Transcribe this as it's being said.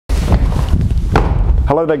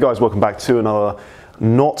Hello there guys, welcome back to another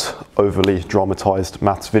not overly dramatized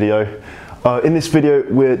maths video. In this video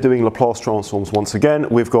we're doing Laplace transforms once again.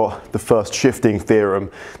 We've got the first shifting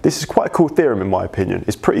theorem. This is quite a cool theorem in my opinion.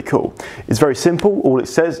 It's pretty cool. It's very simple. All it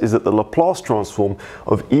says is that the Laplace transform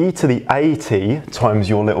of e to the at times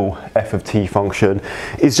your little f of t function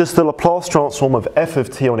is just the Laplace transform of f of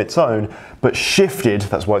t on its own, but shifted,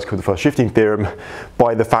 that's why it's called the first shifting theorem,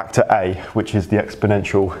 by the factor a, which is the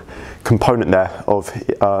exponential component there of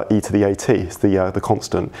e to the at, it's the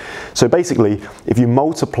constant. So basically, if you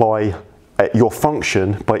multiply your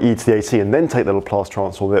function by e to the at and then take the Laplace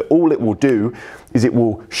transform of it, all it will do is it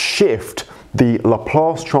will shift the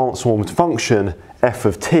Laplace transformed function f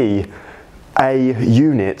of t a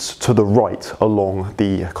units to the right along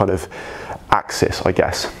the kind of axis, I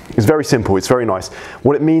guess. It's very simple, it's very nice.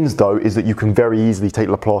 What it means though is that you can very easily take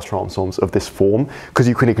Laplace transforms of this form because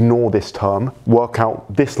you can ignore this term, work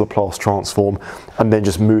out this Laplace transform and then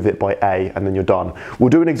just move it by a and then you're done. We'll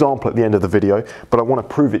do an example at the end of the video, but I want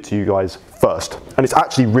to prove it to you guys first. And it's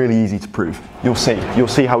actually really easy to prove. You'll see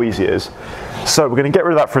how easy it is. So we're going to get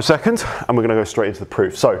rid of that for a second and we're going to go straight into the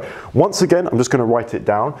proof. So once again, I'm just going to write it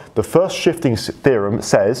down. The first shifting theorem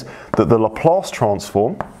says that the Laplace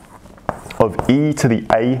transform of e to the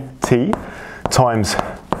at times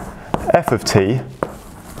f of t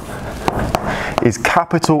is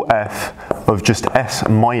capital F of just s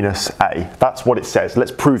minus a. That's what it says.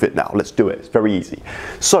 Let's prove it now. Let's do it. It's very easy.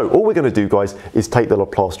 So all we're going to do, guys, is take the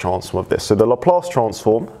Laplace transform of this. So the Laplace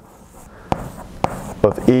transform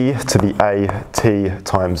of e to the at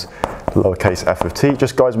times lowercase f of t.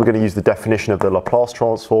 Just guys, we're going to use the definition of the Laplace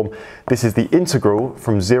transform. This is the integral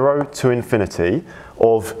from 0 to infinity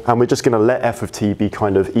of, and we're just going to let f of t be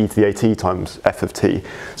kind of e to the at times f of t.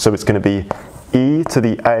 So it's going to be e to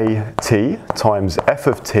the at times f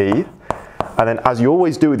of t, and then as you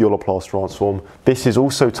always do with your Laplace transform, this is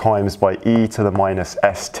also times by e to the minus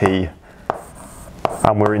st,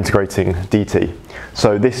 and we're integrating dt.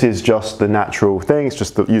 So this is just the natural thing, it's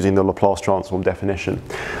just using the Laplace transform definition.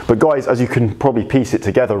 But guys, as you can probably piece it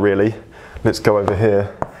together really, let's go over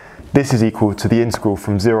here. This is equal to the integral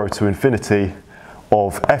from 0 to infinity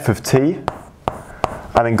of f of t.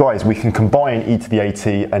 And then guys, we can combine e to the at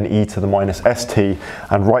and e to the minus st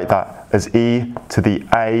and write that as e to the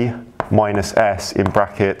a minus s in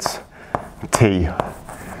brackets t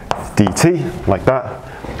dt, like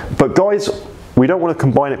that. But guys, we don't want to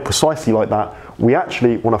combine it precisely like that. We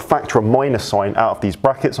actually want to factor a minus sign out of these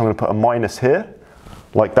brackets. I'm going to put a minus here,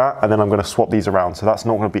 like that, and then I'm going to swap these around. So that's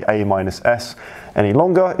not going to be a minus s any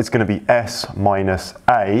longer. It's going to be s minus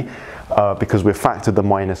a because we've factored the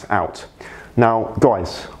minus out. Now,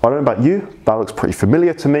 guys, I don't know about you, that looks pretty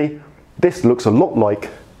familiar to me. This looks a lot like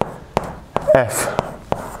f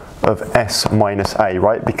of s minus a,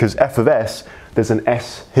 right? Because f of s, there's an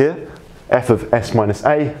s here. F of s minus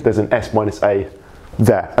a, there's an s minus a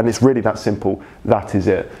there, and it's really that simple. That is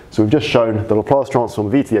it. So we've just shown the Laplace transform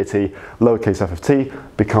of e to the at, lowercase f of t,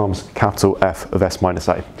 becomes capital F of s minus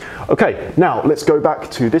a. Okay, now let's go back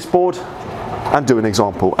to this board and do an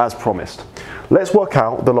example as promised. Let's work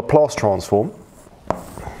out the Laplace transform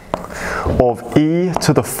of e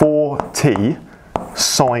to the 4t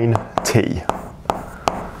sine t.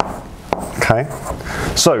 Okay,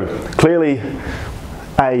 so clearly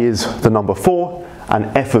a is the number 4 and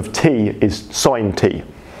f of t is sine t.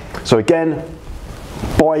 So again,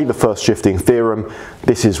 by the first shifting theorem,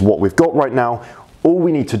 this is what we've got right now. All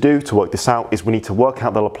we need to do to work this out is we need to work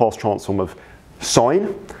out the Laplace transform of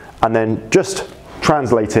sine and then just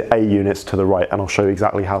translate it a units to the right, and I'll show you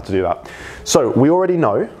exactly how to do that. So we already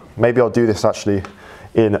know, maybe I'll do this actually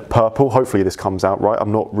in purple, hopefully this comes out right.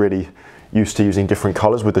 I'm not really used to using different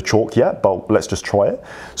colors with the chalk yet, but let's just try it.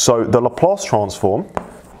 So the Laplace transform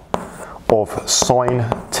of sine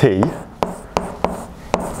t,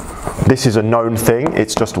 this is a known thing,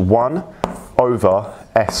 it's just 1 over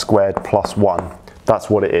s squared plus 1. That's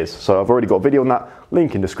what it is. So I've already got a video on that,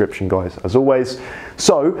 link in description guys, as always.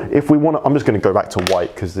 So if we want to, I'm just going to go back to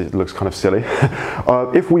white because it looks kind of silly.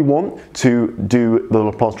 If we want to do the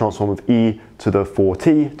Laplace transform of e to the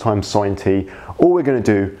 4t times sine t, all we're going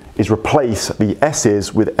to do is replace the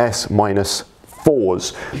s's with s minus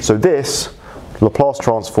 4's. So this Laplace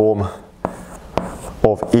transform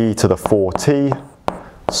of e to the 4t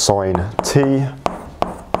sine t,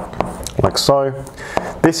 like so.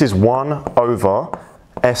 This is 1 over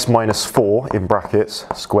s minus 4 in brackets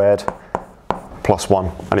squared plus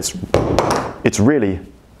 1, and it's really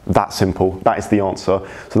that simple. That is the answer.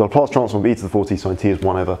 So the Laplace transform of e to the 4t sine t is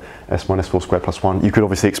 1 over s minus 4 squared plus 1. You could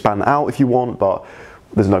obviously expand that out if you want, but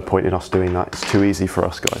there's no point in us doing that. It's too easy for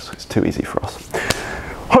us, guys. It's too easy for us.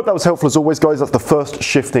 Hope that was helpful as always, guys. That's the first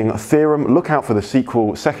shifting theorem. Look out for the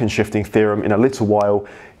sequel, second shifting theorem, in a little while.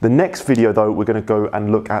 The next video though, we're going to go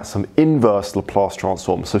and look at some inverse Laplace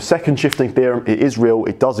transforms. So second shifting theorem, it is real,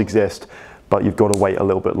 it does exist, but you've got to wait a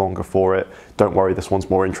little bit longer for it. Don't worry, this one's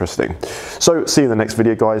more interesting. So see you in the next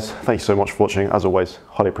video, guys. Thank you so much for watching. As always,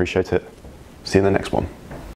 highly appreciate it. See you in the next one.